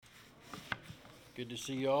Good to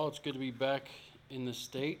see you all. It's good to be back in the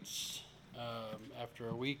States after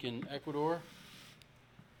a week in Ecuador.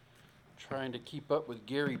 Trying to keep up with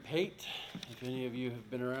Gary Pate. If any of you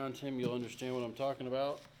have been around him, you'll understand what I'm talking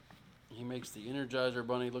about. He makes the Energizer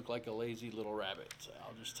Bunny look like a lazy little rabbit.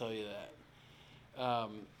 I'll just tell you that.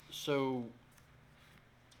 So,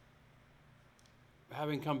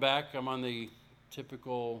 having come back, I'm on the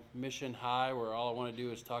typical mission high where all I want to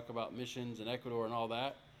do is talk about missions in Ecuador and all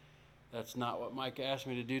that. That's not what Mike asked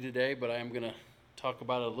me to do today, but I am going to talk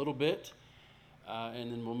about it a little bit,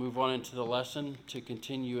 and then we'll move on into the lesson to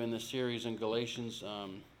continue in the series in Galatians,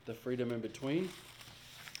 the freedom in between.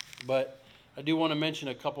 But I do want to mention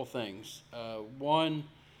a couple things. One,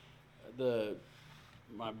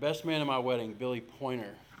 my best man at my wedding, Billy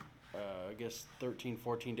Pointer, I guess 13,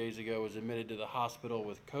 14 days ago, was admitted to the hospital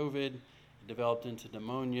with COVID. It developed into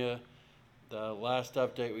pneumonia. The last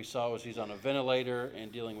update we saw was he's on a ventilator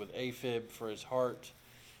and dealing with AFib for his heart.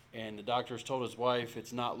 And the doctors told his wife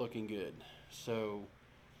it's not looking good. So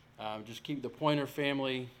just keep the Pointer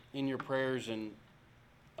family in your prayers. And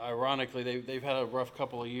ironically, they've had a rough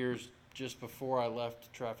couple of years. Just before I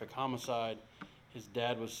left traffic homicide, his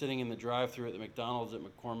dad was sitting in the drive-thru at the McDonald's at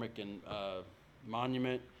McCormick and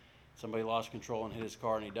Monument. Somebody lost control and hit his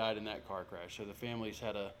car, and he died in that car crash. So the family's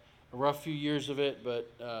had a rough few years of it, but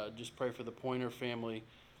just pray for the Pointer family,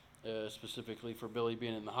 specifically for Billy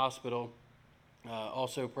being in the hospital.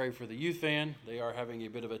 Also pray for the youth van. They are having a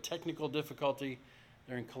bit of a technical difficulty.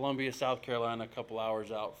 They're in Columbia, South Carolina, a couple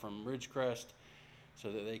hours out from Ridgecrest, so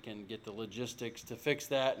that they can get the logistics to fix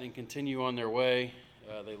that and then continue on their way.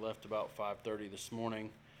 They left about 5:30 this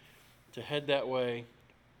morning to head that way.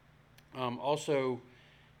 Also,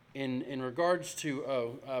 in regards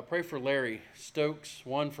to, pray for Larry Stokes,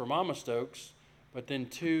 one for Mama Stokes, but then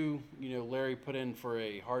two, Larry put in for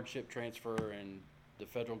a hardship transfer and the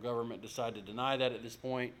federal government decided to deny that at this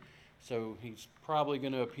point. So he's probably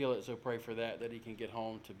going to appeal it, so pray for that he can get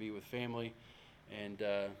home to be with family and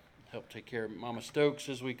help take care of Mama Stokes,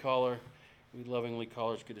 as we call her. We lovingly call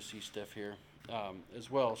her. It's good to see Steph here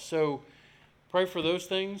as well. So pray for those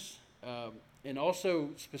things. And also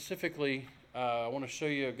specifically, I want to show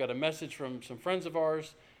you, I've got a message from some friends of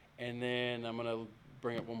ours, and then I'm going to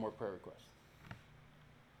bring up one more prayer request.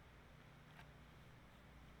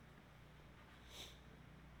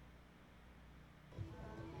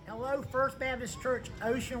 Hello, First Baptist Church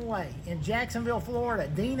Ocean Way in Jacksonville, Florida.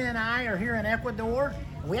 Dina and I are here in Ecuador.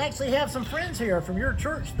 We actually have some friends here from your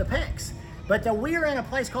church, the Pecks. But we're in a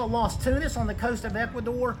place called Los Tunas on the coast of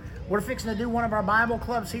Ecuador. We're fixing to do one of our Bible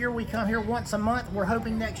clubs here. We come here once a month. We're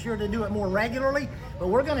hoping next year to do it more regularly. But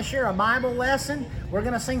we're going to share a Bible lesson. We're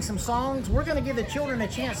going to sing some songs. We're going to give the children a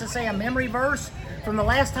chance to say a memory verse from the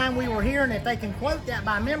last time we were here. And if they can quote that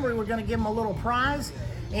by memory, we're going to give them a little prize.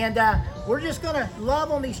 And we're just going to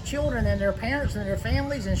love on these children and their parents and their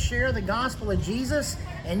families and share the gospel of Jesus.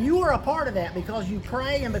 And you are a part of that because you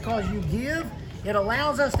pray and because you give. It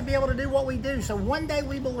allows us to be able to do what we do. So one day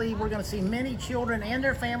we believe we're going to see many children and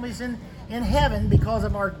their families in heaven because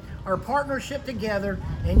of our partnership together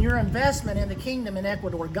and your investment in the kingdom in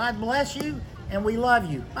Ecuador. God bless you, and we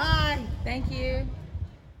love you. Bye. Thank you.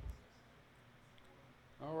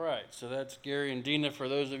 All right, so that's Gary and Dina. For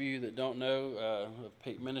those of you that don't know, of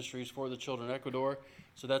Pate Ministries for the Children of Ecuador.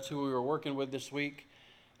 So that's who we were working with this week.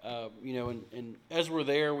 And as we're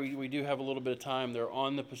there, we do have a little bit of time. They're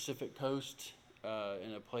on the Pacific coast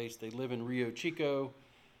in a place. They live in Rio Chico.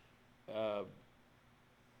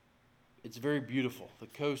 It's very beautiful. The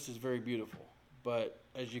coast is very beautiful. But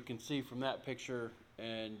as you can see from that picture,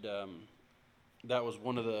 and that was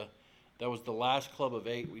the last club of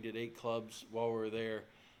 8. We did 8 clubs while we were there,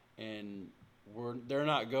 and they're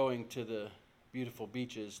not going to the beautiful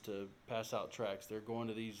beaches to pass out tracts. They're going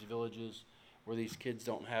to these villages where these kids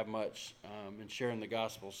don't have much and sharing the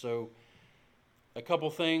gospel. So a couple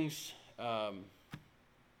things.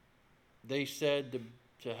 They said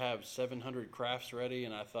to have 700 crafts ready,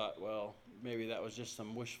 and I thought, well, maybe that was just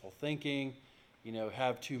some wishful thinking.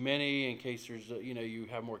 Have too many in case there's, you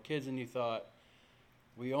have more kids than you thought.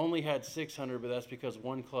 We only had 600, but that's because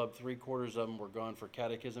one club, 3/4 of them were gone for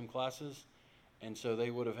catechism classes, and so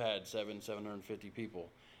they would have had 750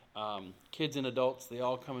 people. Kids and adults, they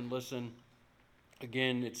all come and listen.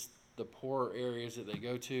 Again, it's the poorer areas that they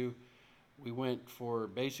go to. We went for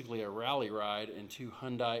basically a rally ride in 2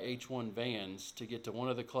 Hyundai H1 vans to get to one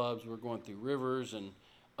of the clubs. We're going through rivers and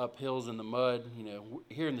up hills in the mud.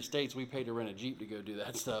 Here in the States, we pay to rent a Jeep to go do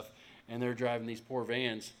that stuff, and they're driving these poor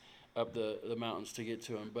vans up the mountains to get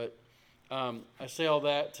to them. But I say all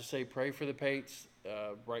that to say pray for the Pates.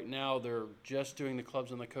 Right now, they're just doing the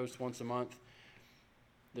clubs on the coast once a month.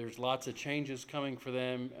 There's lots of changes coming for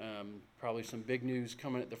them. Probably some big news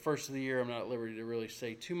coming at the first of the year. I'm not at liberty to really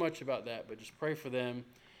say too much about that, but just pray for them.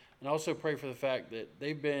 And also pray for the fact that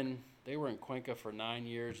they were in Cuenca for 9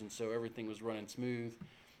 years, and so everything was running smooth.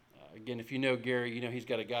 Again, if you know Gary, you know he's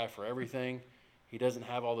got a guy for everything. He doesn't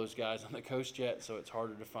have all those guys on the coast yet, so it's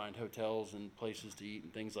harder to find hotels and places to eat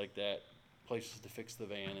and things like that, places to fix the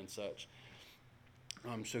van and such.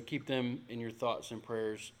 So keep them in your thoughts and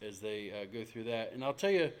prayers as they go through that. And I'll tell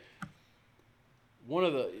you,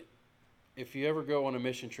 if you ever go on a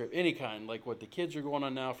mission trip, any kind, like what the kids are going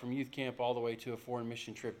on now from youth camp all the way to a foreign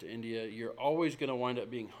mission trip to India, you're always going to wind up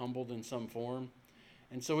being humbled in some form.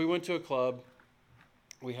 And so we went to a club.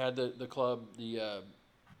 We had the club, the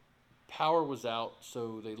power was out,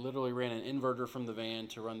 so they literally ran an inverter from the van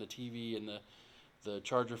to run the TV and the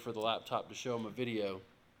charger for the laptop to show them a video.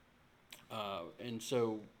 And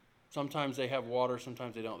so sometimes they have water,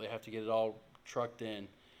 sometimes they don't. They have to get it all trucked in.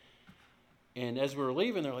 And as we were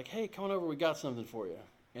leaving, they're like, hey, come on over, we got something for you.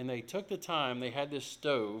 And they took the time, they had this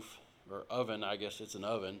stove, or oven, I guess it's an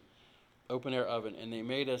oven, open air oven, and they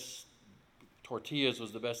made us, tortillas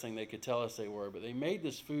was the best thing they could tell us they were, but they made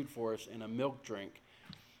this food for us in a milk drink.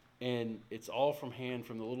 And it's all from hand,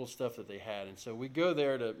 from the little stuff that they had. And so we go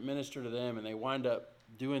there to minister to them, and they wind up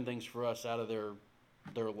doing things for us out of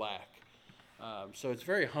their lack. So it's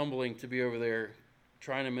very humbling to be over there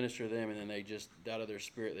trying to minister to them, and then they just, out of their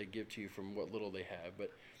spirit, they give to you from what little they have.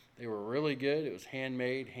 But they were really good. It was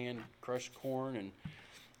handmade, hand-crushed corn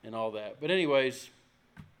and all that. But anyways,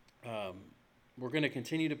 we're going to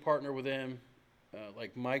continue to partner with them.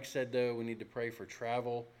 Like Mike said, though, we need to pray for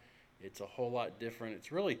travel. It's a whole lot different.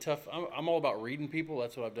 It's really tough. I'm all about reading people.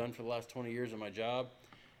 That's what I've done for the last 20 years of my job.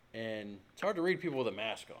 And it's hard to read people with a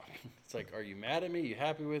mask on. It's like, are you mad at me? Are you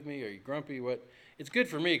happy with me? Are you grumpy? What? It's good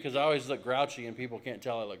for me because I always look grouchy, and people can't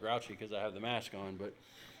tell I look grouchy because I have the mask on. But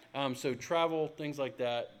so travel, things like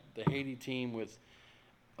that. The Haiti team with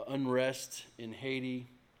unrest in Haiti.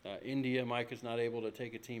 India, Mike is not able to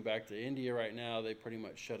take a team back to India right now. They pretty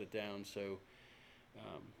much shut it down. So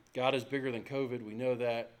God is bigger than COVID. We know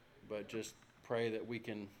that. But just pray that we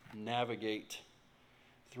can navigate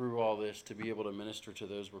through all this to be able to minister to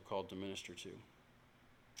those we're called to minister to.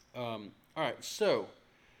 All right, so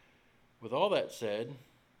with all that said,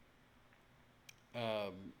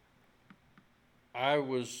 I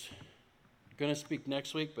was going to speak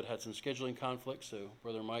next week, but had some scheduling conflicts, so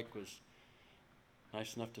Brother Mike was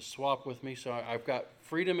nice enough to swap with me. So I've got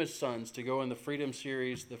Freedom as Sons to go in the Freedom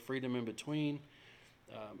series, the Freedom in Between.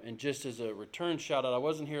 And just as a return shout out, I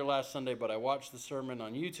wasn't here last Sunday, but I watched the sermon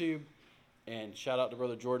on YouTube. And shout out to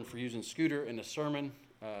Brother Jordan for using Scooter in the sermon.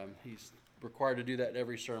 He's required to do that in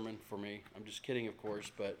every sermon for me. I'm just kidding, of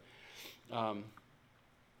course. But,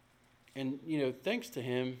 and, thanks to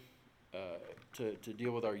him to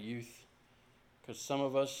deal with our youth. Because some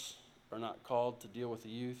of us are not called to deal with the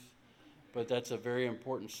youth. But that's a very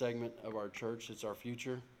important segment of our church. It's our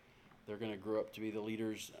future. They're going to grow up to be the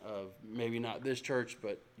leaders of maybe not this church,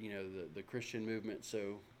 but, the Christian movement.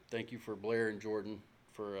 So thank you for Blair and Jordan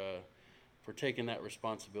for taking that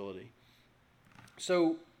responsibility.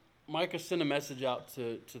 So Micah sent a message out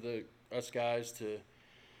to us guys that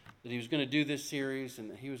he was going to do this series, and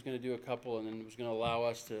that he was going to do a couple, and then was going to allow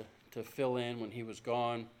us to fill in when he was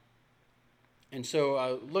gone. And so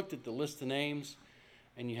I looked at the list of names,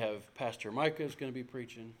 and you have Pastor Micah is going to be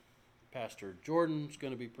preaching, Pastor Jordan's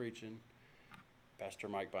going to be preaching, Pastor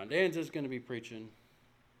Mike Bondanza is going to be preaching,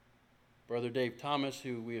 Brother Dave Thomas,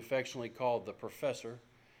 who we affectionately call the Professor,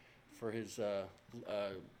 for his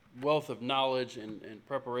wealth of knowledge and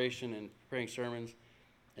preparation and preparing sermons.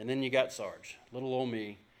 And then you got Sarge, little old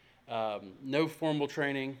me. No formal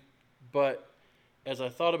training, but as I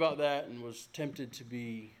thought about that and was tempted to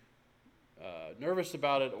be nervous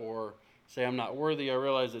about it or say I'm not worthy, I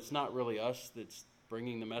realized it's not really us that's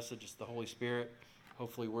bringing the message, it's the Holy Spirit.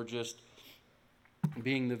 Hopefully we're just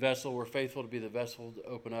being the vessel. We're faithful to be the vessel to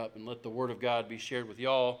open up and let the Word of God be shared with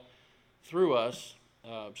y'all through us.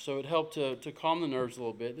 So it helped to calm the nerves a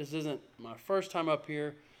little bit. This isn't my first time up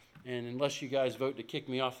here, and unless you guys vote to kick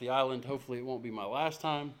me off the island, hopefully it won't be my last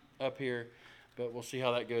time up here, but we'll see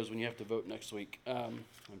how that goes when you have to vote next week. I'm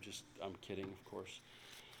kidding, of course.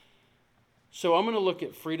 So I'm going to look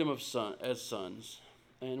at freedom as sons,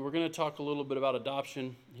 and we're going to talk a little bit about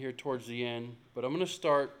adoption here towards the end, but I'm going to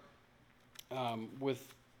start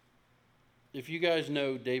with, if you guys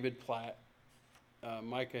know David Platt,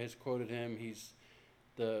 Micah has quoted him. He's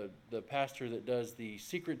the pastor that does the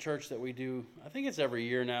secret church that we do. I think it's every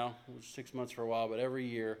year now. It was 6 months for a while, but every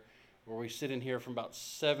year, where we sit in here from about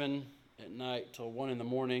 7 at night till 1 in the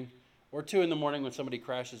morning or 2 in the morning when somebody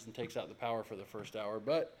crashes and takes out the power for the first hour.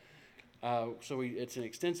 But it's an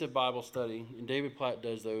extensive Bible study, and David Platt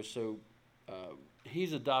does those. So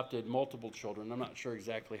he's adopted multiple children. I'm not sure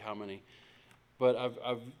exactly how many, but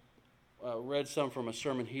I've read some from a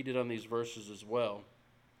sermon he did on these verses as well.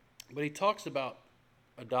 But he talks about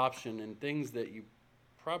adoption and things that you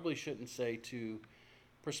probably shouldn't say to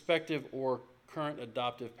prospective or current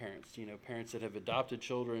adoptive parents, parents that have adopted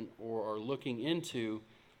children or are looking into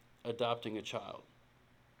adopting a child.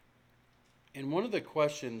 And one of the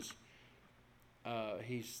questions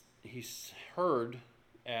he's heard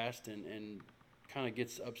asked and kind of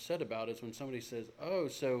gets upset about is when somebody says, "Oh,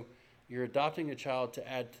 so you're adopting a child to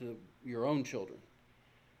add to your own children."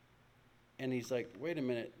 And he's like, "Wait a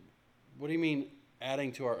minute, what do you mean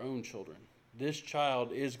adding to our own children? This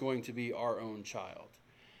child is going to be our own child."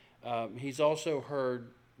 He's also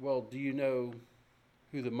heard, "Well, do you know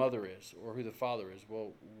who the mother is or who the father is?"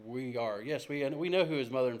 Well, we are. Yes, we know who his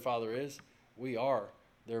mother and father is. We are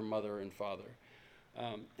their mother and father.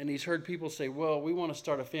 And he's heard people say, "Well, we want to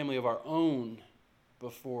start a family of our own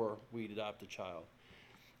before we adopt a child."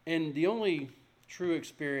 And the only true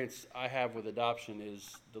experience I have with adoption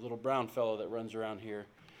is the little brown fellow that runs around here,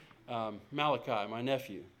 Malachi, my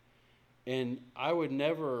nephew. And I would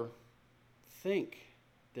never think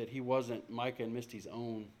that he wasn't Micah and Misty's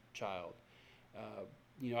own child.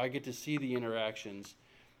 I get to see the interactions.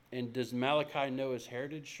 And does Malachi know his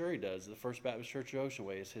heritage? Sure he does. The First Baptist Church of Ocean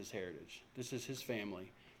Way is his heritage. This is his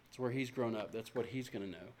family. It's where he's grown up. That's what he's going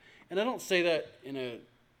to know. And I don't say that and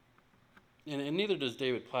neither does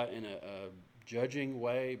David Platt in a judging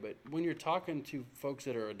way, but when you're talking to folks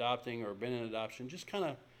that are adopting or been in adoption, just kind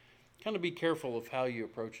of be careful of how you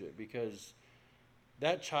approach it, because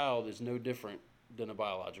that child is no different than a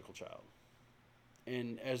biological child.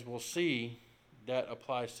 And as we'll see, that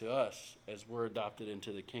applies to us as we're adopted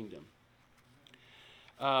into the kingdom.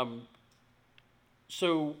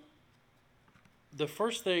 So the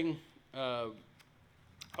first thing I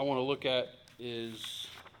want to look at is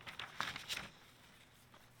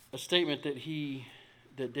a statement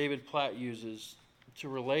that David Platt uses to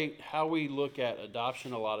relate how we look at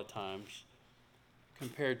adoption a lot of times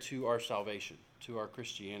compared to our salvation, to our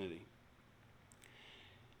Christianity.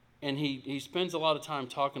 And he spends a lot of time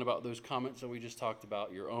talking about those comments that we just talked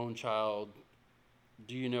about, your own child,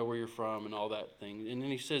 do you know where you're from, and all that thing. And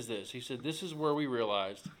then he says this. He said, "This is where we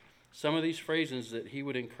realized some of these phrases that he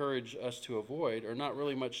would encourage us to avoid are not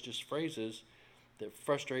really much just phrases that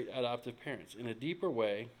frustrate adoptive parents. In a deeper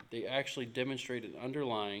way, they actually demonstrate an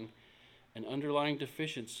underlying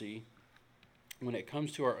deficiency when it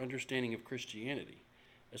comes to our understanding of Christianity,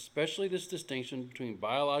 especially this distinction between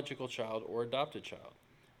biological child or adopted child.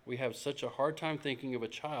 We have such a hard time thinking of a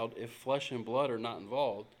child if flesh and blood are not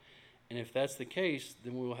involved, and if that's the case,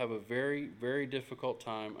 then we will have a very, very difficult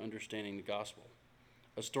time understanding the gospel,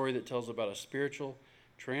 a story that tells about a spiritual,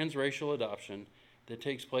 transracial adoption that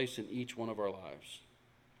takes place in each one of our lives."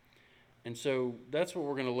 And so that's what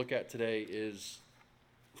we're going to look at today, is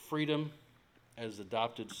freedom as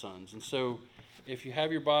adopted sons. And so if you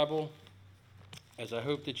have your Bible, as I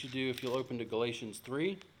hope that you do, if you'll open to Galatians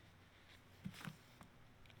 3.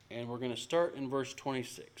 And we're going to start in verse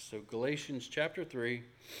 26. So Galatians chapter 3,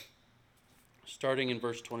 starting in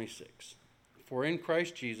verse 26. "For in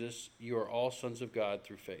Christ Jesus you are all sons of God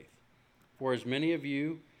through faith. For as many of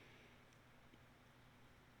you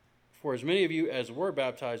as were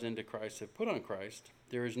baptized into Christ have put on Christ.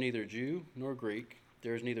 There is neither Jew nor Greek,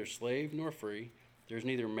 there is neither slave nor free, there is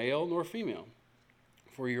neither male nor female,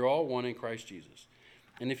 for you are all one in Christ Jesus.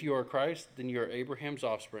 And if you are Christ, then you are Abraham's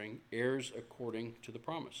offspring, heirs according to the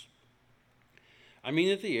promise. I mean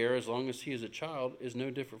that the heir, as long as he is a child, is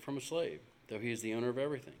no different from a slave, though he is the owner of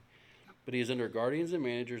everything. But he is under guardians and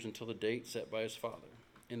managers until the date set by his father.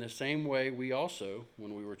 In the same way, we also,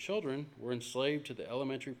 when we were children, were enslaved to the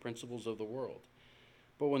elementary principles of the world.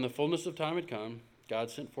 But when the fullness of time had come,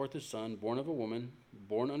 God sent forth his Son, born of a woman,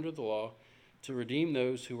 born under the law, to redeem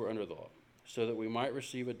those who were under the law, so that we might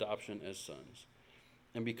receive adoption as sons.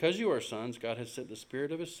 And because you are sons, God has sent the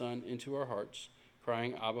Spirit of his Son into our hearts,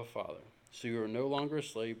 crying, Abba, Father. So you are no longer a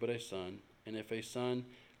slave, but a son, and if a son,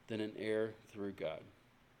 then an heir through God."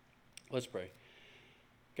 Let's pray.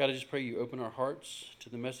 God, I just pray you open our hearts to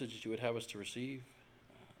the message that you would have us to receive.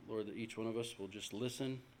 Lord, that each one of us will just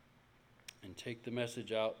listen and take the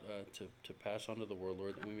message out to pass on to the world,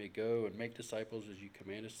 Lord, that we may go and make disciples as you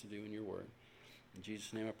command us to do in your word. In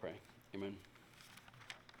Jesus' name I pray. Amen.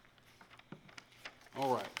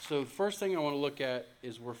 All right, so the first thing I want to look at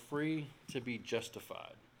is we're free to be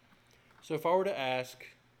justified. So if I were to ask,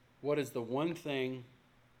 what is the one thing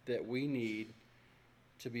that we need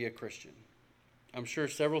to be a Christian? I'm sure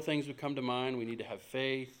several things would come to mind. We need to have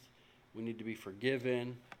faith. We need to be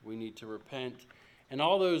forgiven. We need to repent. And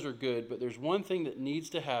all those are good, but there's one thing that needs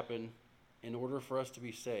to happen in order for us to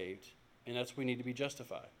be saved, and that's we need to be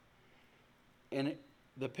justified. And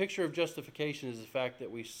the picture of justification is the fact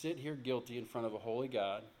that we sit here guilty in front of a holy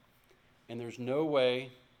God, and there's no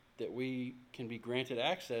way that we can be granted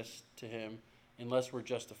access to him unless we're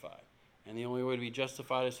justified. And the only way to be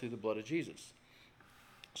justified is through the blood of Jesus.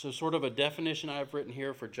 So sort of a definition I've written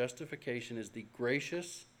here for justification is the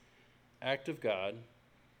gracious act of God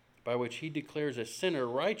by which he declares a sinner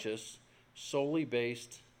righteous solely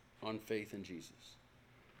based on faith in Jesus.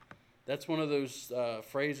 That's one of those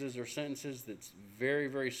phrases or sentences that's very,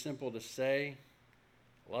 very simple to say.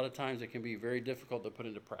 A lot of times it can be very difficult to put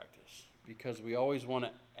into practice because we always want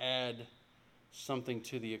to add something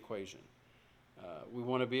to the equation. We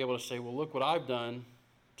want to be able to say, well, look what I've done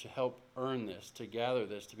to help earn this, to gather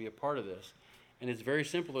this, to be a part of this. And it's very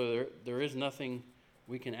simple. There is nothing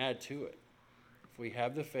we can add to it. If we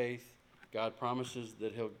have the faith, God promises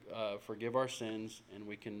that he'll forgive our sins and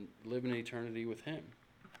we can live in eternity with him.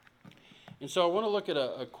 And so I want to look at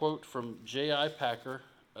a quote from J.I. Packer,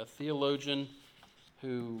 a theologian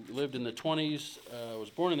who lived in the 20s, was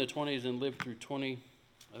born in the 20s and lived through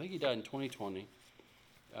I think he died in 2020.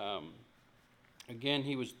 Again,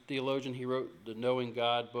 he was a theologian. He wrote the Knowing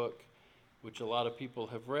God book, which a lot of people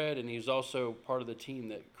have read, and he's also part of the team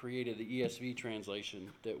that created the ESV translation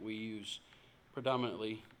that we use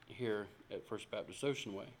predominantly here at First Baptist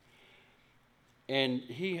Ocean Way. And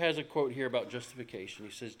he has a quote here about justification.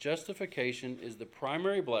 He says, "Justification is the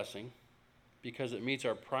primary blessing because it meets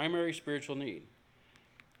our primary spiritual need.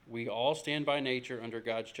 We all stand by nature under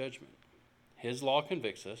God's judgment. His law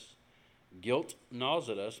convicts us. Guilt gnaws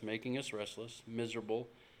at us, making us restless, miserable,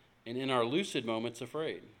 and in our lucid moments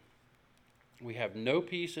afraid. We have no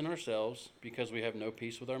peace in ourselves because we have no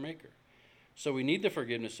peace with our Maker. So we need the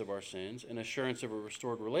forgiveness of our sins and assurance of a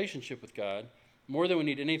restored relationship with God more than we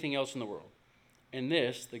need anything else in the world. And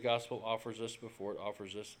this, the gospel offers us before it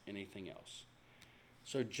offers us anything else."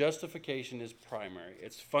 So justification is primary.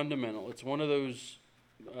 It's fundamental. It's one of those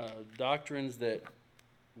doctrines that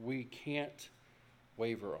we can't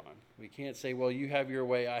waver on. We can't say, well, you have your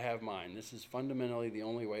way, I have mine. This is fundamentally the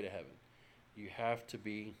only way to heaven. You have to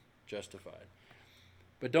be justified.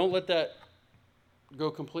 But don't let that go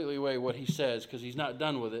completely away what he says, because he's not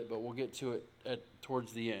done with it, but we'll get to it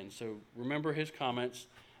towards the end. So remember his comments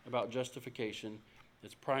about justification.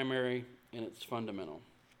 It's primary and it's fundamental.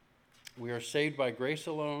 We are saved by grace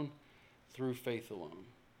alone, through faith alone.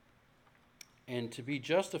 And to be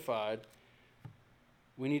justified,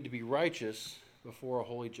 we need to be righteous before a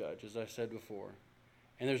holy judge, as I said before.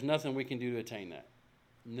 And there's nothing we can do to attain that.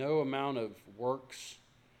 No amount of works,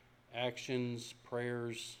 actions,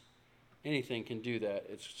 prayers, anything can do that.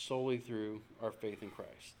 It's solely through our faith in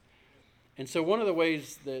Christ. And so one of the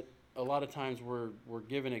ways that a lot of times we're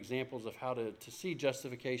given examples of how to see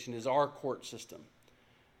justification is our court system.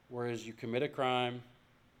 Whereas you commit a crime,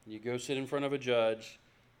 you go sit in front of a judge,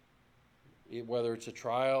 whether it's a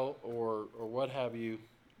trial or what have you,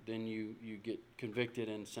 then you get convicted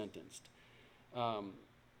and sentenced.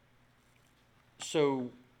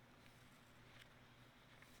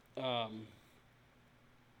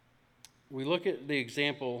 We look at the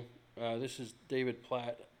example, this is David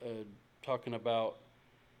Platt talking about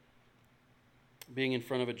being in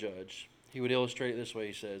front of a judge. He would illustrate it this way.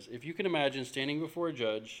 He says, if you can imagine standing before a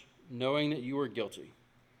judge knowing that you are guilty,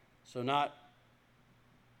 so not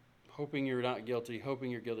hoping you're not guilty, hoping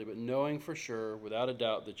you're guilty, but knowing for sure, without a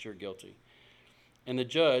doubt, that you're guilty. And the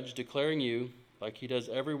judge declaring you, like he does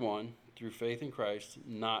everyone, through faith in Christ,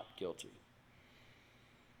 not guilty.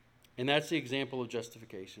 And that's the example of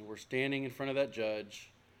justification. We're standing in front of that judge,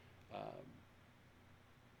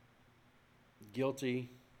 guilty.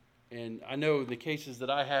 And I know the cases that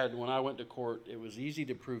I had when I went to court, it was easy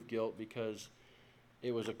to prove guilt because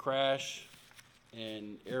it was a crash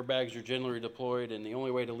and airbags are generally deployed, and the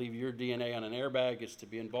only way to leave your DNA on an airbag is to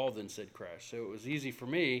be involved in said crash. So it was easy for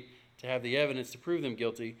me to have the evidence to prove them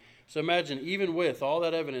guilty. So imagine, even with all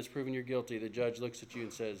that evidence proving you're guilty, the judge looks at you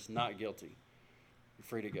and says, not guilty. You're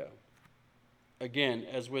free to go. Again,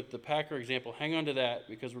 as with the Packer example, hang on to that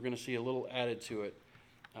because we're going to see a little added to it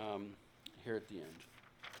here at the end.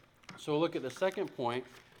 So we'll look at the second point.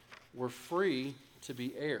 We're free to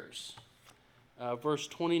be heirs. Verse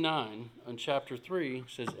 29 on chapter 3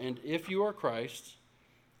 says, and if you are Christ,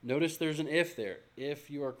 notice there's an if there, if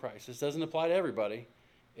you are Christ. This doesn't apply to everybody.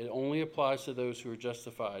 It only applies to those who are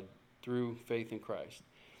justified through faith in Christ.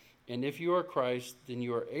 And if you are Christ, then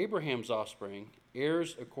you are Abraham's offspring,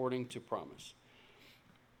 heirs according to promise.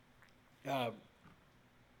 Uh,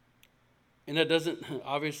 and that doesn't,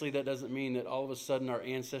 obviously, that doesn't mean that all of a sudden our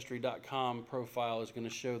Ancestry.com profile is going to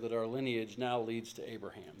show that our lineage now leads to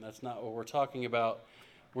Abraham. That's not what we're talking about.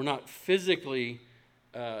 We're not physically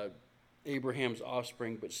Abraham's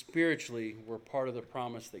offspring, but spiritually, we're part of the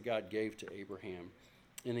promise that God gave to Abraham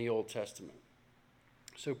in the Old Testament.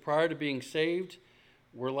 So prior to being saved,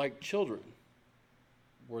 we're like children.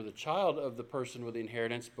 We're the child of the person with the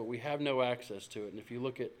inheritance, but we have no access to it. And if you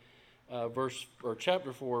look at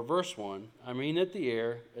chapter 4, verse 1, I mean that the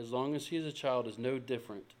heir, as long as he is a child, is no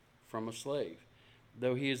different from a slave,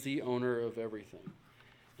 though he is the owner of everything.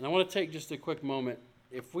 And I want to take just a quick moment.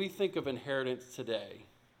 If we think of inheritance today,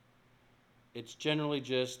 it's generally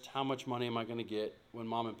just how much money am I going to get when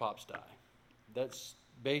mom and pops die. That's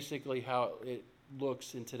basically how it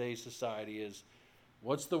looks in today's society is,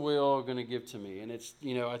 what's the will going to give to me? And it's,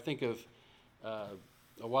 I think of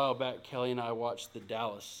a while back, Kelly and I watched the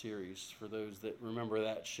Dallas series, for those that remember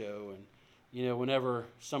that show. And, whenever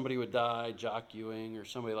somebody would die, Jock Ewing or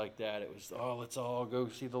somebody like that, it was, let's all go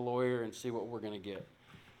see the lawyer and see what we're going to get.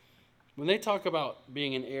 When they talk about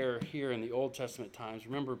being an heir here in the Old Testament times,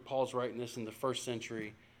 remember Paul's writing this in the first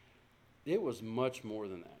century, it was much more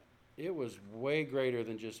than that. It was way greater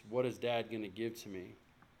than just what is dad going to give to me.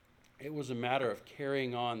 It was a matter of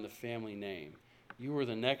carrying on the family name. You were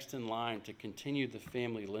the next in line to continue the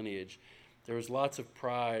family lineage. There was lots of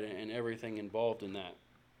pride and everything involved in that.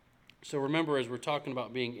 So remember, as we're talking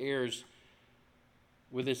about being heirs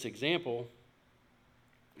with this example,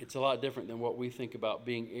 it's a lot different than what we think about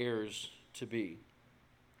being heirs to be.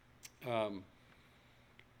 And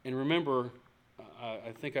remember,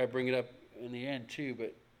 I think I bring it up in the end too,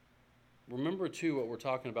 but remember too what we're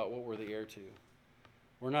talking about, what we're the heir to.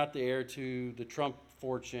 We're not the heir to the Trump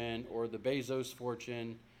fortune or the Bezos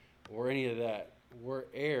fortune or any of that. We're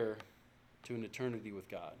heir to an eternity with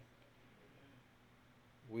God.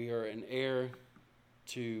 We are an heir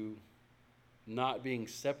to not being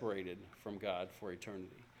separated from God for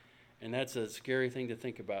eternity. And that's a scary thing to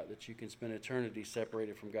think about, that you can spend eternity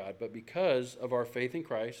separated from God. But because of our faith in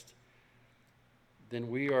Christ, then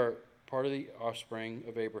we are part of the offspring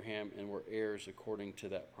of Abraham, and we're heirs according to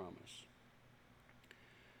that promise.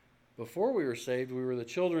 Before we were saved, we were the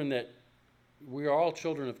children that, we are all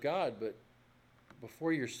children of God, but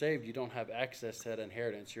before you're saved, you don't have access to that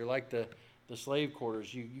inheritance. You're like the slave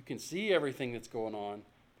quarters. You can see everything that's going on,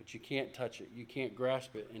 but you can't touch it. You can't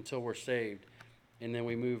grasp it until we're saved. And then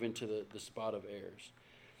we move into the spot of heirs.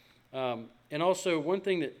 And also, one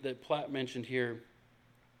thing that Platt mentioned here,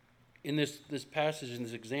 in this passage, in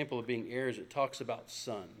this example of being heirs, it talks about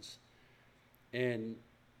sons. And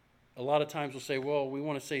a lot of times we'll say, well, we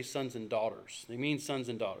want to say sons and daughters. They mean sons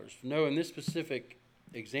and daughters. No, in this specific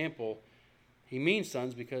example, he means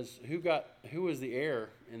sons because who was the heir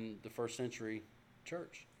in the first century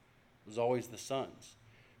church? It was always the sons.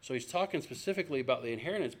 So he's talking specifically about the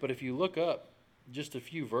inheritance, but if you look up just a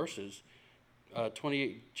few verses,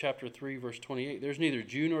 28, chapter 3, verse 28, there's neither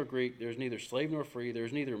Jew nor Greek, there's neither slave nor free,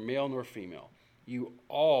 there's neither male nor female. You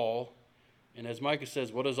all, and as Micah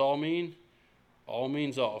says, what does all mean? All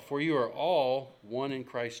means all. For you are all one in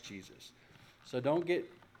Christ Jesus. So don't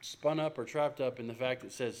get spun up or trapped up in the fact that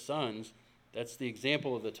it says sons. That's the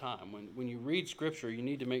example of the time. When you read Scripture, you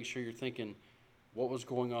need to make sure you're thinking what was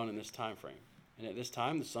going on in this time frame. And at this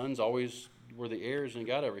time, the sons always were the heirs and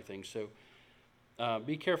got everything. So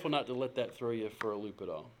be careful not to let that throw you for a loop at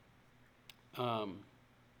all.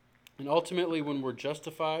 And ultimately, when we're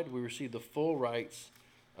justified, we receive the full rights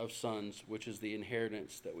of sons, which is the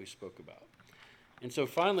inheritance that we spoke about. And so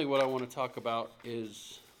finally, what I want to talk about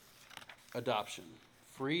is adoption.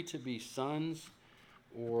 Free to be sons,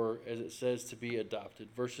 or as it says, to be adopted.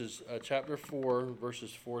 Chapter 4,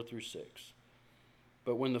 verses 4 through 6.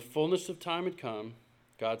 But when the fullness of time had come,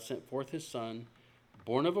 God sent forth his Son,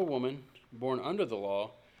 born of a woman, born under the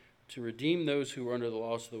law, to redeem those who were under the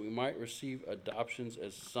law, so that we might receive adoptions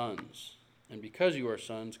as sons. And because you are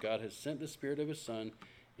sons, God has sent the Spirit of his Son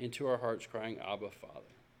into our hearts, crying, Abba, Father.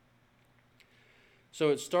 So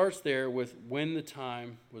it starts there with when the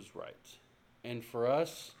time was right. And for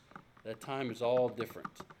us, that time is all different.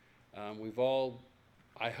 We've all,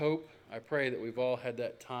 I pray that we've all had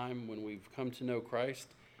that time when we've come to know Christ.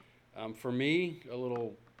 For me, a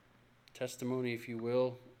little testimony, if you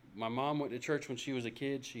will. My mom went to church when she was a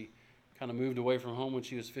kid. She kind of moved away from home when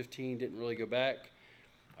she was 15, didn't really go back.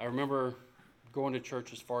 I remember going to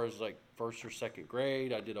church as far as like first or second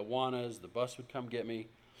grade. I did Awanas. The bus would come get me.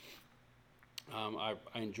 I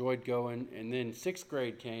enjoyed going. And then sixth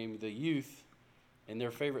grade came, the youth, and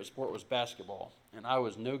their favorite sport was basketball. And I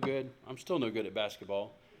was no good. I'm still no good at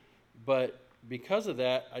basketball. But because of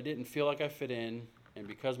that, I didn't feel like I fit in. And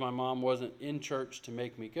because my mom wasn't in church to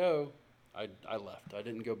make me go, I left. I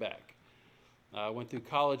didn't go back. I went through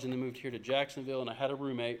college and then moved here to Jacksonville, and I had a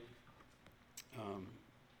roommate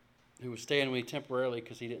who was staying with me temporarily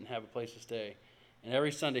because he didn't have a place to stay. And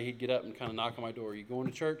every Sunday he'd get up and kind of knock on my door. "You going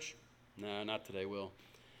to church?" "No, not today, Will."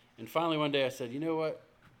 And finally one day I said, "You know what?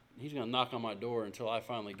 He's going to knock on my door until I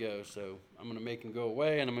finally go, so I'm going to make him go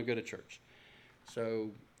away, and I'm going to go to church."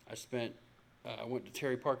 So I went to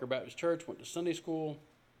Terry Parker Baptist Church, went to Sunday school,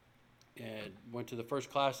 and went to the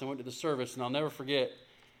first class and went to the service. And I'll never forget,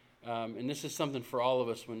 and this is something for all of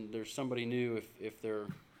us when there's somebody new, if they're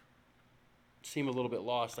seem a little bit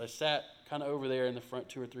lost. I sat kind of over there in the front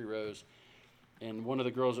 2 or 3 rows, and one of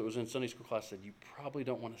the girls that was in Sunday school class said, "You probably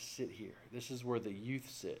don't want to sit here. This is where the youth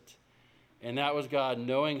sit." And that was God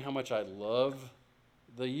knowing how much I love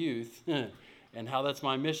the youth and how that's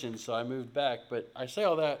my mission, so I moved back. But I say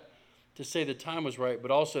all that to say the time was right,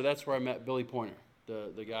 but also that's where I met Billy Pointer,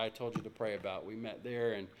 the guy I told you to pray about. We met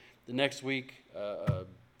there, and the next week a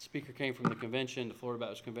speaker came from the convention, the Florida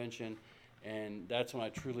Baptist Convention, and that's when I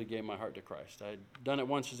truly gave my heart to Christ. I'd done it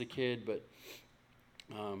once as a kid, but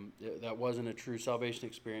that wasn't a true salvation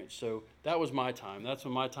experience. So that was my time. That's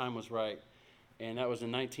when my time was right, and that was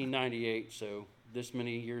in 1998. So this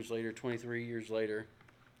many years later, 23 years later,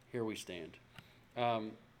 here we stand.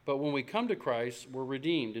 But when we come to Christ, we're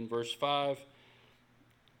redeemed. In verse 5,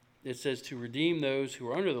 it says to redeem those who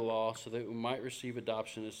are under the law so that we might receive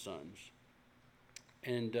adoption as sons.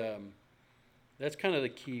 And that's kind of the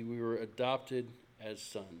key. We were adopted as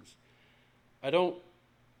sons. I don't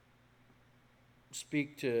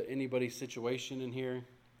speak to anybody's situation in here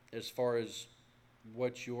as far as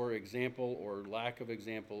what your example or lack of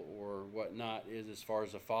example or whatnot is as far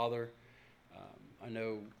as a father. I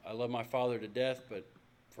know I love my father to death, but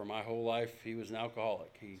for my whole life, he was an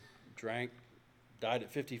alcoholic. He drank, died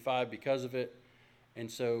at 55 because of it. And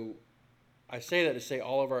so I say that to say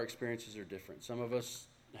all of our experiences are different. Some of us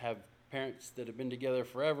have parents that have been together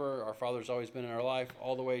forever. Our father's always been in our life,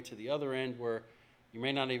 all the way to the other end where you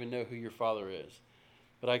may not even know who your father is.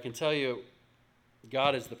 But I can tell you,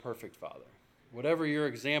 God is the perfect father. Whatever your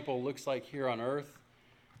example looks like here on earth,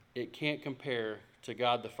 it can't compare to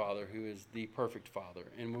God the Father, who is the perfect Father.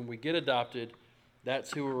 And when we get adopted,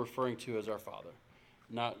 that's who we're referring to as our Father.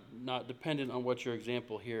 Not dependent on what your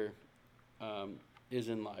example here is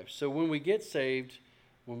in life. So when we get saved,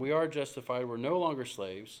 when we are justified, we're no longer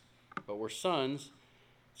slaves, but we're sons.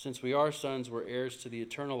 Since we are sons, we're heirs to the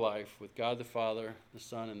eternal life with God the Father, the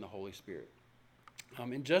Son, and the Holy Spirit.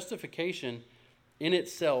 And justification in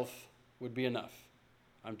itself would be enough.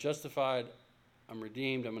 I'm justified, I'm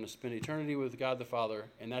redeemed, I'm going to spend eternity with God the Father,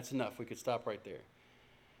 and that's enough. We could stop right there.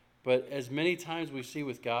 But as many times we see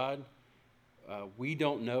with God, we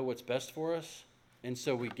don't know what's best for us, and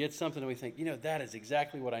so we get something and we think, that is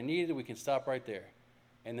exactly what I needed, we can stop right there.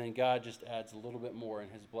 And then God just adds a little bit more in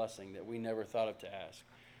his blessing that we never thought of to ask.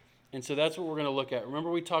 And so that's what we're going to look at.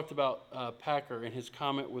 Remember we talked about Packer in his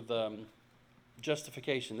comment with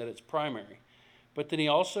justification, that it's primary. But then he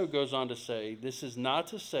also goes on to say, this is not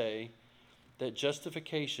to say that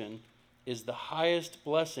justification is the highest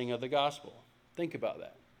blessing of the gospel. Think about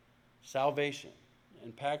that. Salvation.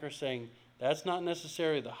 And Packer's saying that's not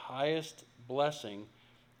necessarily the highest blessing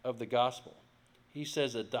of the gospel. He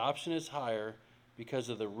says adoption is higher because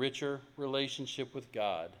of the richer relationship with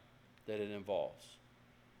God that it involves.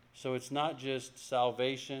 So it's not just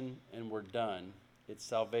salvation and we're done. It's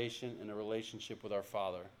salvation and a relationship with our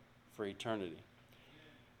Father for eternity.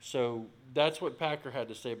 So that's what Packer had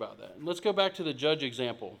to say about that. And let's go back to the judge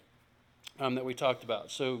example that we talked about.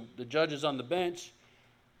 So the judge is on the bench.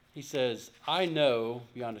 He says, I know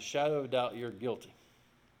beyond a shadow of a doubt you're guilty,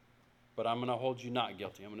 but I'm going to hold you not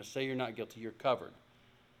guilty. I'm going to say you're not guilty. You're covered.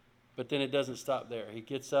 But then it doesn't stop there. He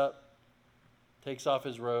gets up, takes off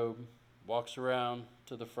his robe, walks around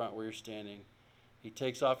to the front where you're standing. He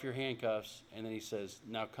takes off your handcuffs, and then he says,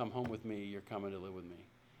 now come home with me. You're coming to live with me.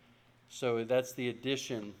 So that's the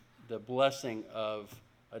addition, the blessing of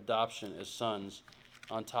adoption as sons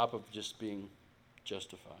on top of just being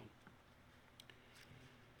justified.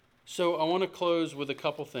 So I want to close with a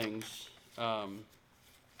couple things.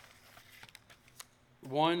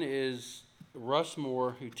 One is Russ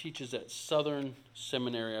Moore, who teaches at Southern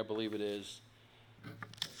Seminary, I believe it is.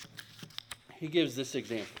 He gives this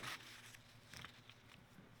example.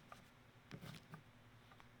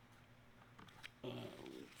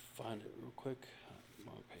 Find it real quick.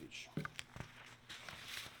 Wrong page.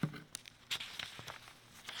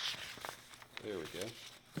 There we go.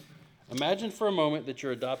 Imagine for a moment that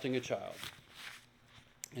you're adopting a child.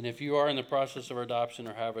 And if you are in the process of adoption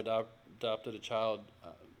or have adopted a child,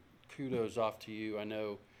 kudos off to you. I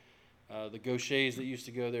know the Gauchers that used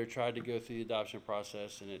to go there tried to go through the adoption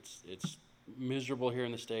process, and it's miserable here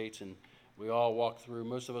in the States, and we all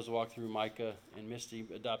most of us walked through Micah and Misty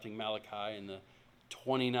adopting Malachi and the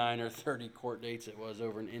 29 or 30 court dates it was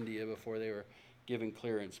over in India before they were given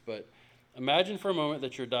clearance. But imagine for a moment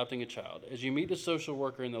that you're adopting a child. As you meet the social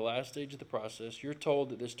worker in the last stage of the process, you're told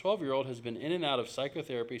that this 12-year-old has been in and out of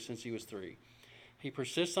psychotherapy since he was 3. He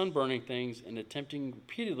persists on burning things and attempting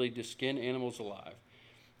repeatedly to skin animals alive.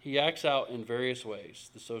 He acts out in various ways,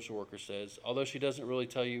 the social worker says, although she doesn't really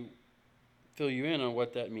fill you in on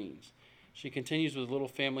what that means. She continues with a little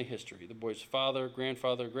family history. The boy's father,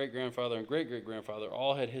 grandfather, great-grandfather, and great-great-grandfather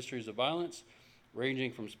all had histories of violence,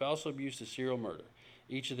 ranging from spousal abuse to serial murder.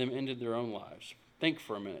 Each of them ended their own lives. Think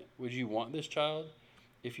for a minute. Would you want this child?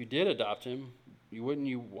 If you did adopt him, wouldn't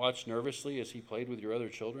you watch nervously as he played with your other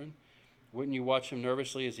children? Wouldn't you watch him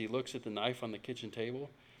nervously as he looks at the knife on the kitchen table?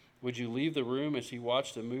 Would you leave the room as he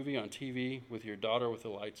watched a movie on TV with your daughter with the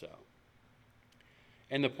lights out?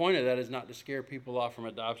 And the point of that is not to scare people off from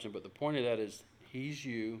adoption, but the point of that is he's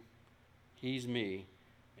you, he's me,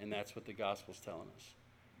 and that's what the gospel's telling us.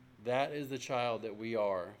 That is the child that we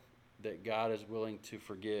are, that God is willing to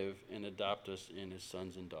forgive and adopt us in his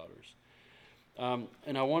sons and daughters.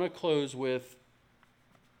 And I want to close with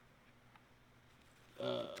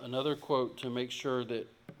another quote to make sure that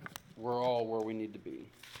we're all where we need to be.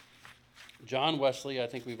 John Wesley, I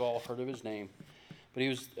think we've all heard of his name, but he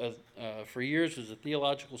was, for years, was a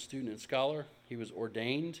theological student and scholar. He was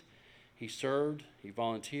ordained. He served. He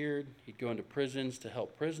volunteered. He'd go into prisons to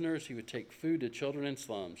help prisoners. He would take food to children in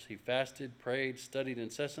slums. He fasted, prayed, studied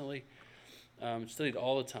incessantly, studied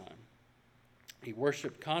all the time. He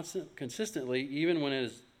worshiped consistently, even when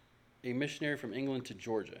as a missionary from England to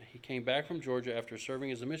Georgia. He came back from Georgia after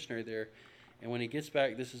serving as a missionary there, and when he gets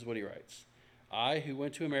back, this is what he writes. I, who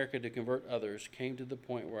went to America to convert others, came to the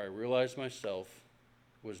point where I realized myself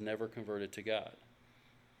was never converted to God.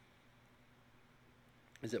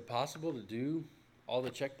 Is it possible to do all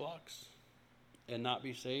the check blocks and not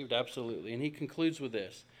be saved? Absolutely. And he concludes with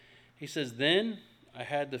this. He says, then I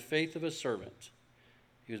had the faith of a servant.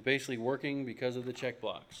 He was basically working because of the check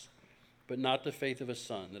blocks, but not the faith of a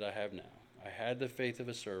son that I have now. I had the faith of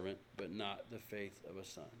a servant, but not the faith of a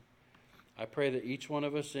son. I pray that each one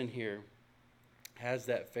of us in here has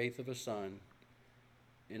that faith of a son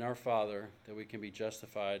in our Father, that we can be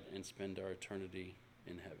justified and spend our eternity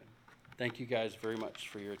in heaven. Thank you guys very much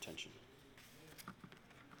for your attention.